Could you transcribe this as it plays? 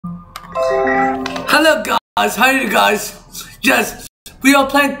Hello guys, how are you guys? Yes, we are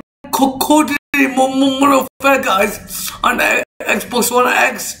playing CoolZoobeeY Modern Warfare guys on Xbox One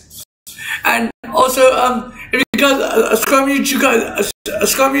X, and also if you guys subscribe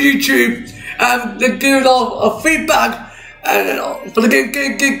to YouTube they give a lot of feedback and for the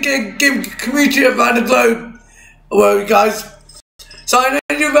game community around the globe. Well, you guys. So I know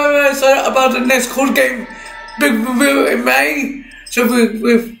you're very excited about the next cool game big reveal in May. So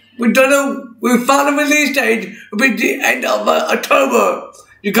we don't know. We found a release date. It'll be the end of October,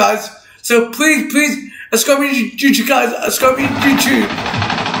 you guys. So please subscribe to YouTube, guys. Subscribe to YouTube.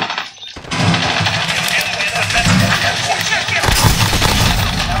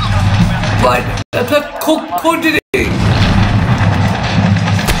 Right, let's play CoolZoobeeY.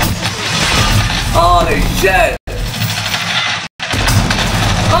 Holy shit!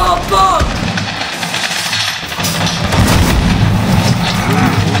 Oh fuck!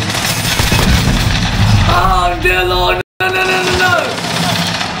 Oh dear Lord! No!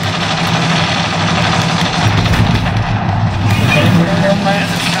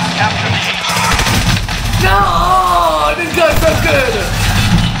 No! This guy's so good!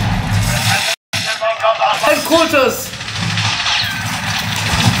 Headquarters!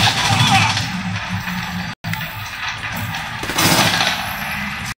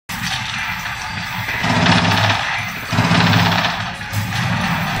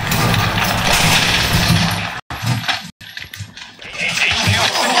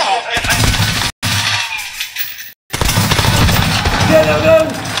 Go!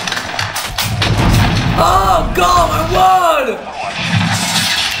 Oh God, my word!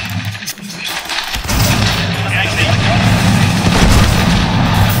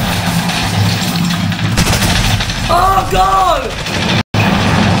 Oh God!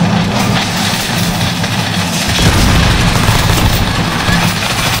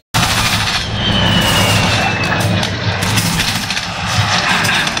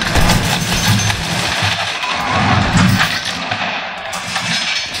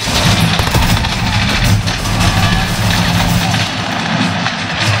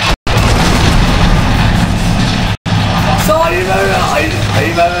 Are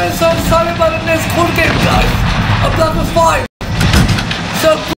you very so excited about the next cool game, guys? A Black Ops 5.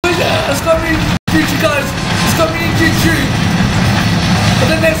 So please subscribe to YouTube, guys. Subscribe to YouTube for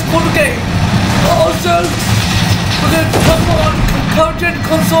the next cool game. Also, we're going to come on current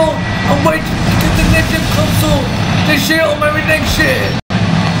console and wait to get the next gen console this year or maybe next year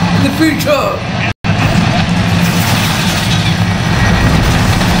in the future.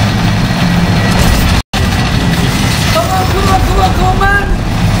 Come on, man!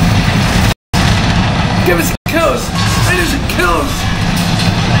 Give us some kills! I need some kills!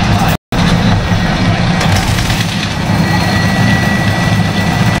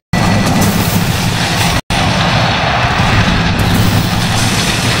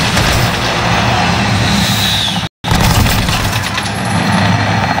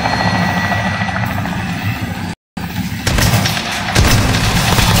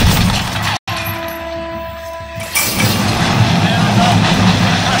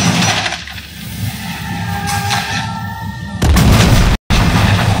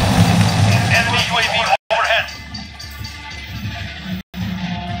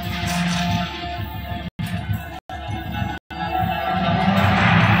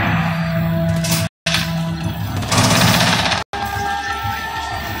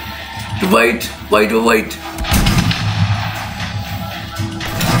 Wait.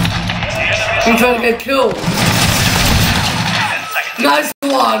 He's trying to get killed. Nice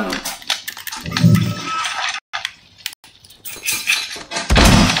one.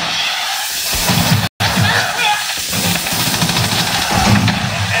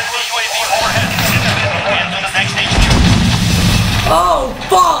 Oh,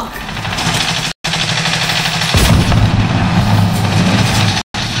 fuck.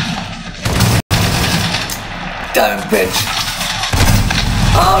 Damn bitch!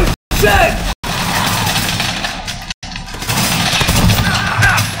 Oh shit!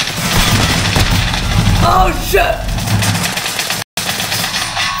 Oh shit!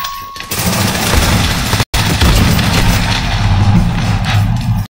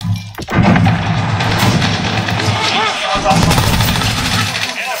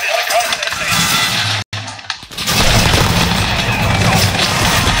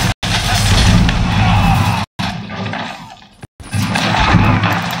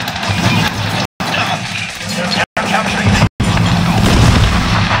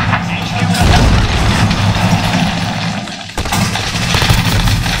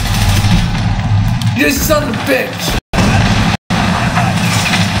 You son of a bitch!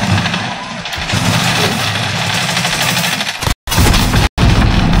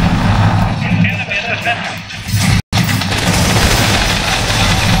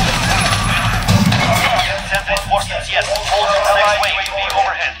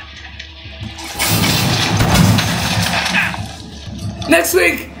 next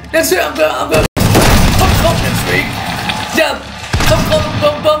week I'm gonna come next week. Yeah, come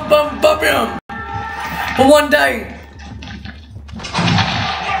for one day.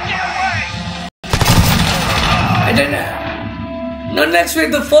 And then, not next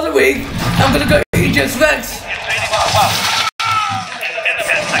week, the following week, I'm gonna go eat just Rex.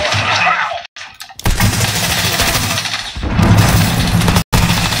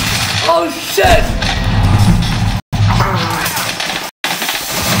 Oh shit!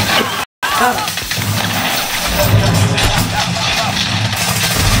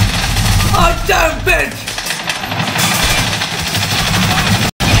 Oh damn bitch!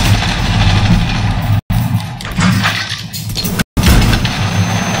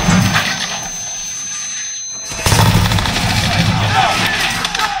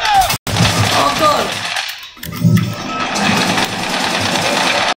 Oh god!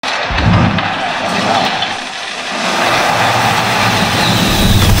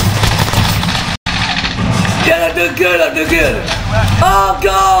 Yeah, I do good. Oh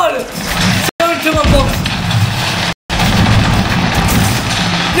god! Turn to my box.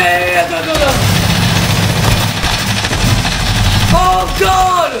 Yeah, go. Oh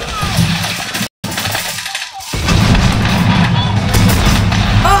god!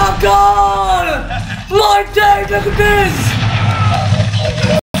 Oh god! My day, look at this!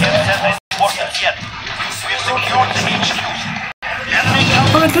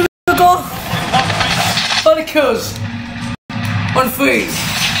 Look off! All the kills on freeze.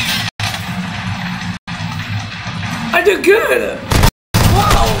 I do good.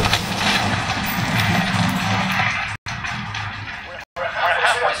 Wow.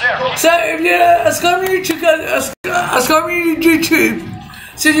 So if you're subscribing to YouTube,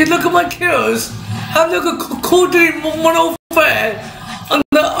 so you look at my kills, have a look at CoolZoobee Modern Warfare on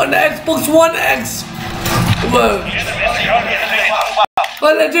the Xbox One X. Whoa.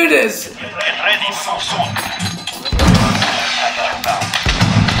 Well, let's do this.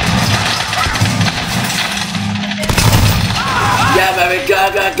 Yeah, baby, go!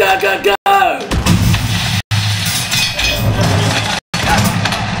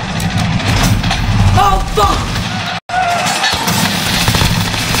 Oh, fuck!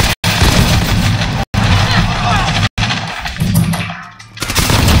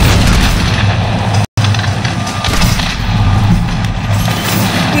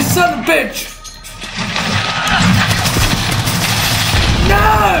 You son of a bitch! No!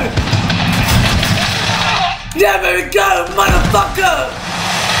 Yeah, baby, go, motherfucker!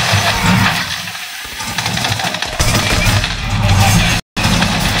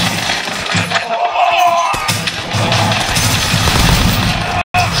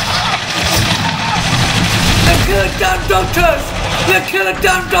 Let's kill the damn doctors! Let's kill the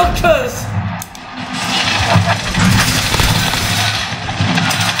damn doctors!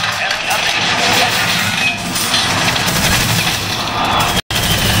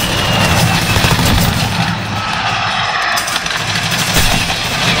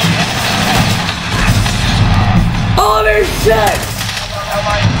 Holy shit!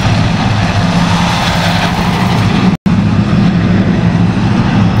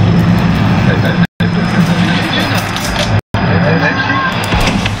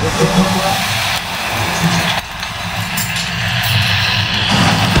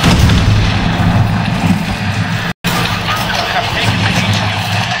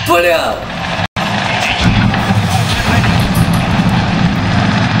 Put it up!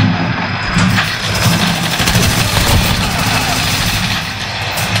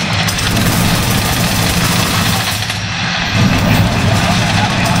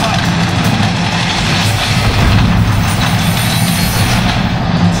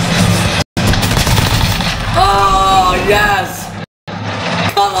 Yes!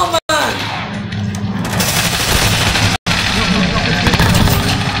 Come on, man!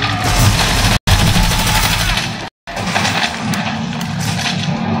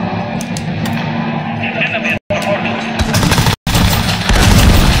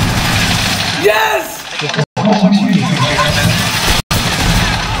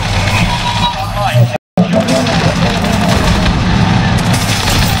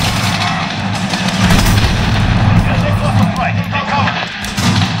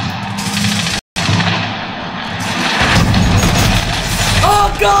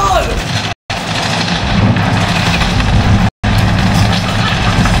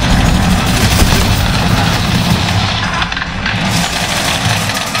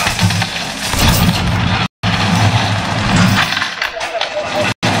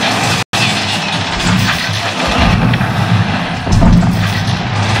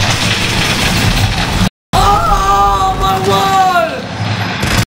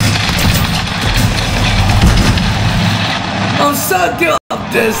 give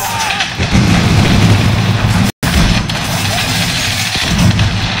up this.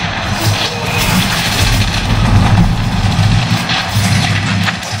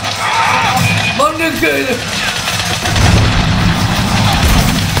 I'm good.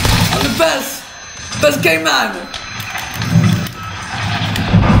 I'm the best game man.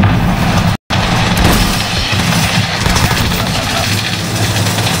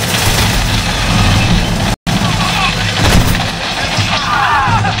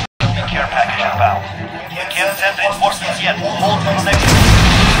 Care package inbound. You can't send reinforcements yet. Hold for the next.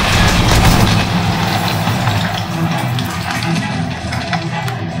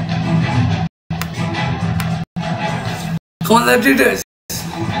 Come on, let's do this.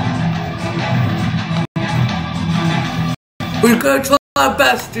 We're gonna try our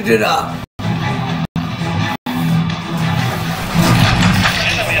best to do that.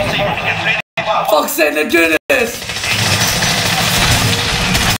 Fuck's sake, let's do this.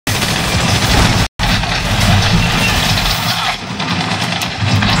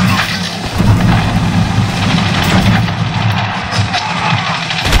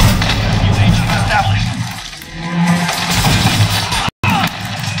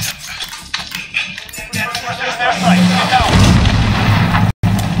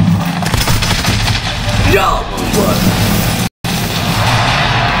 Yo, what?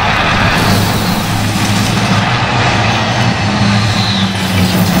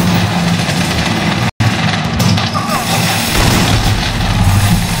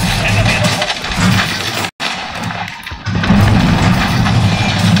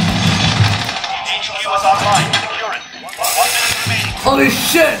 Holy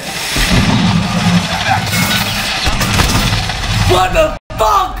shit! What the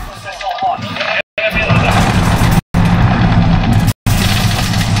fuck?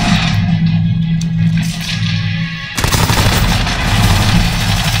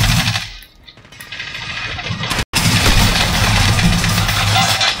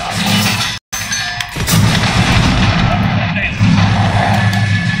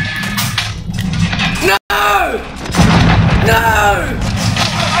 No! No!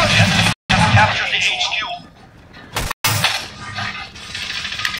 Capture the HQ.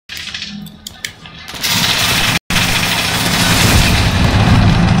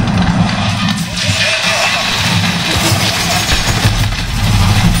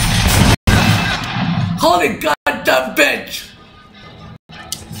 Holy goddamn bitch!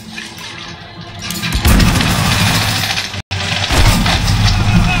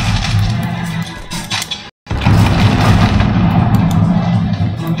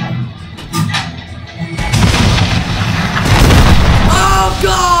 Oh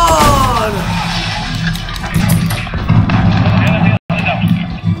God!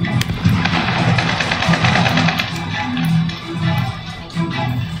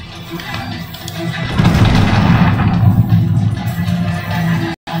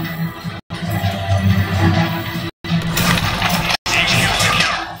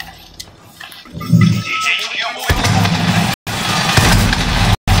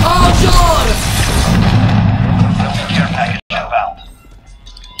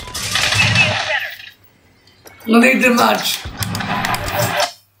 I need the match.